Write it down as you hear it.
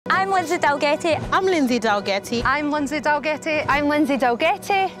I'm Lindsay Dalgetty. I'm Lindsay Dalgetty. I'm Lindsay Dalgetty. I'm Lindsay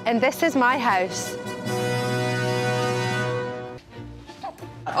Dalgetty, and this is my house.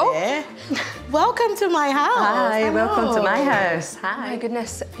 Oh, yeah. Welcome to my house. Hi, welcome to my house. Hi. My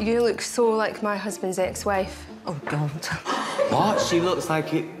goodness, you look so like my husband's ex-wife. Oh, God. What? She looks like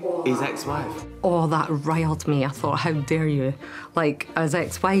his ex-wife. Oh, that riled me. I thought, how dare you? Like, his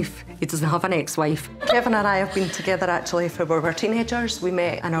ex-wife, he doesn't have an ex-wife. Kevin and I have been together, actually, for we were teenagers. We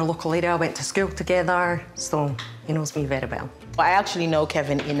met in our local area, went to school together, so he knows me very well. I actually know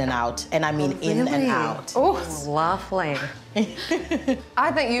Kevin in and out, and I mean in and out. Oh, lovely.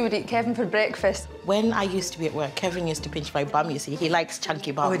 I think you would eat Kevin for breakfast. When I used to be at work, Kevin used to pinch my bum, you see. He likes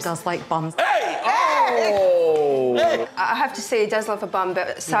chunky bums. Oh, he does like bums. Hey! Oh! Hey. I have to say, he does love a bum,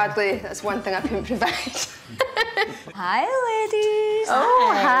 but sadly, that's one thing I couldn't provide. Hi, ladies.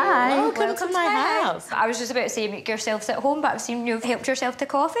 Oh, hi. Welcome to my house. I was just about to say make yourselves at home, but I've seen you've helped yourself to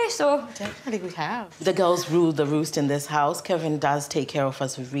coffee, so... Definitely we have. The girls rule the roost in this house. Kevin does take care of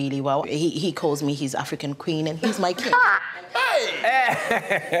us really well. He calls me his African queen, and he's my king.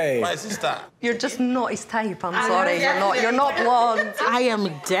 Hey! My sister. You're just not his type, I'm sorry. You're not blonde. I am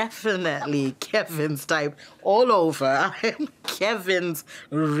definitely Kevin's type all over. I am Kevin's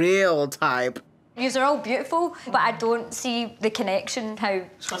real type. Yous are all beautiful, but I don't see the connection, how...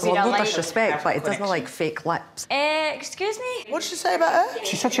 Well, no disrespect, but it doesn't like fake lips. Excuse me? What did she say about her?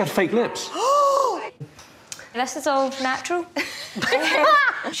 She said she had fake lips. This is all natural.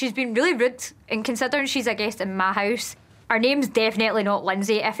 She's been really rude, and considering she's a guest in my house, her name's definitely not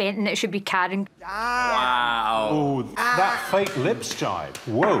Lindsay. If anything, it should be Karen. Wow. Oh, that fake lips jibe.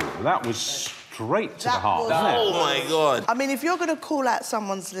 Whoa, that was straight to the heart, wasn't it? Oh, my God. I mean, if you're going to call out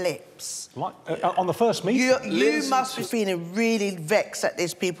someone's lips... Like, on the first meeting? You must be feeling really vexed that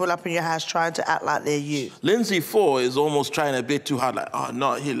there's people up in your house trying to act like they're you. Lindsay 4 is almost trying a bit too hard, like, oh,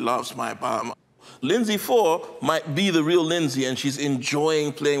 no, he loves my bum. Lindsay 4 might be the real Lindsay, and she's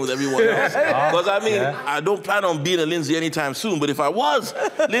enjoying playing with everyone else. Because, I mean, I don't plan on being a Lindsay anytime soon, but if I was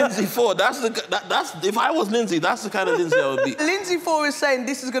Lindsay 4, if I was Lindsay, that's the kind of Lindsay I would be. Lindsay 4 is saying,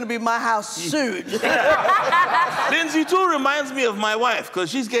 this is going to be my house soon. Lindsay 2 reminds me of my wife,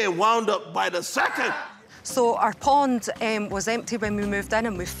 because she's getting wound up by the second. So our pond was empty when we moved in,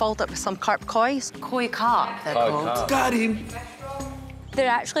 and we filled it with some carp kois. Koi carp, they're called. Got him. They're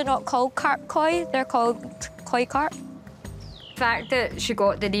actually not called carp koi, they're called koi carp. The fact that she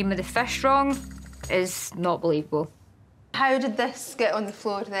got the name of the fish wrong is not believable. How did this get on the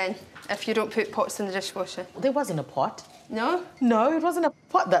floor, then, if you don't put pots in the dishwasher? There wasn't a pot. No? No, it wasn't a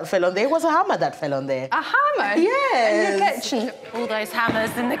pot that fell on there. It was a hammer that fell on there. A hammer? Yes. In your kitchen? All those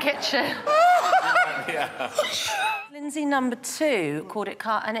hammers in the kitchen. Yeah. Lindsay number 2 called it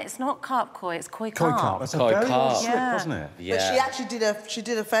carp, and it's not carp koi, it's koi carp. Koi carp. That's a Koi very carp. odd slip, Yeah. wasn't it? Yeah. But she actually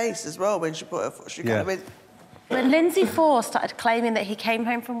did a face as well when she put her foot. She kind of went... When Lindsay 4 started claiming that he came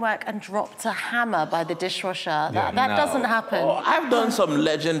home from work and dropped a hammer by the dishwasher, that doesn't happen. Oh, I've done some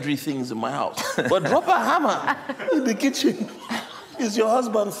legendary things in my house, but drop a hammer in the kitchen is your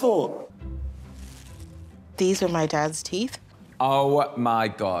husband Thor. These were my dad's teeth. Oh, my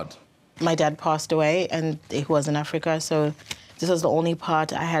God. My dad passed away, and he was in Africa, so this was the only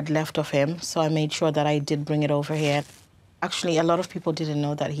part I had left of him, so I made sure that I did bring it over here. Actually, a lot of people didn't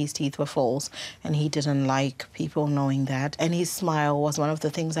know that his teeth were false, and he didn't like people knowing that. And his smile was one of the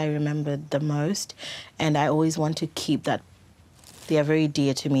things I remembered the most, and I always want to keep that. They are very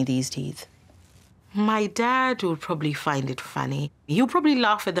dear to me, these teeth. My dad would probably find it funny. He'll probably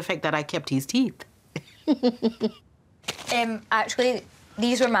laugh at the fact that I kept his teeth. Actually,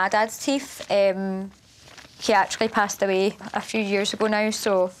 these were my dad's teeth. He actually passed away a few years ago now,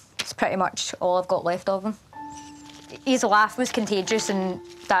 so it's pretty much all I've got left of him. His laugh was contagious, and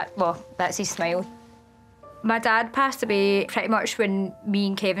that's his smile. My dad passed away pretty much when me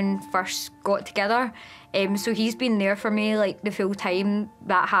and Kevin first got together, so he's been there for me like the full time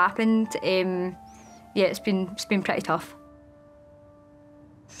that happened. Yeah, it's been pretty tough.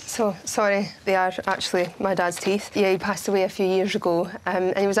 So, sorry, they are actually my dad's teeth. Yeah, he passed away a few years ago,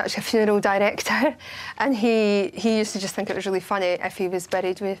 and he was actually a funeral director, and he used to just think it was really funny if he was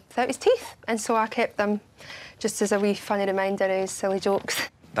buried without his teeth, and so I kept them just as a wee funny reminder of his silly jokes.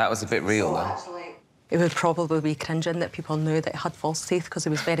 That was a bit real, though. It would probably be cringing that people knew that he had false teeth because he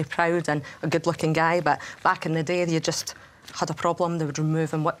was very proud and a good-looking guy, but back in the day, you just had a problem, they would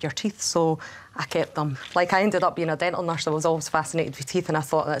remove and whip your teeth, so I kept them. Like, I ended up being a dental nurse. I was always fascinated with teeth, and I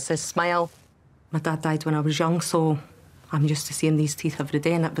thought, that's his smile. My dad died when I was young, so I'm used to seeing these teeth every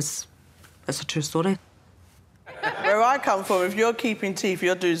day, and it's a true story. Where are I come from, if you're keeping teeth,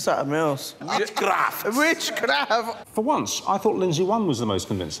 you're doing something else. Witchcraft. Witchcraft. For once, I thought Lindsay 1 was the most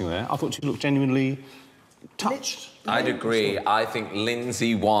convincing there. I thought she looked genuinely touched. I'd agree. I think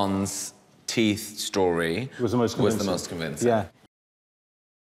Lindsay 1's teeth story was the most convincing. Yeah.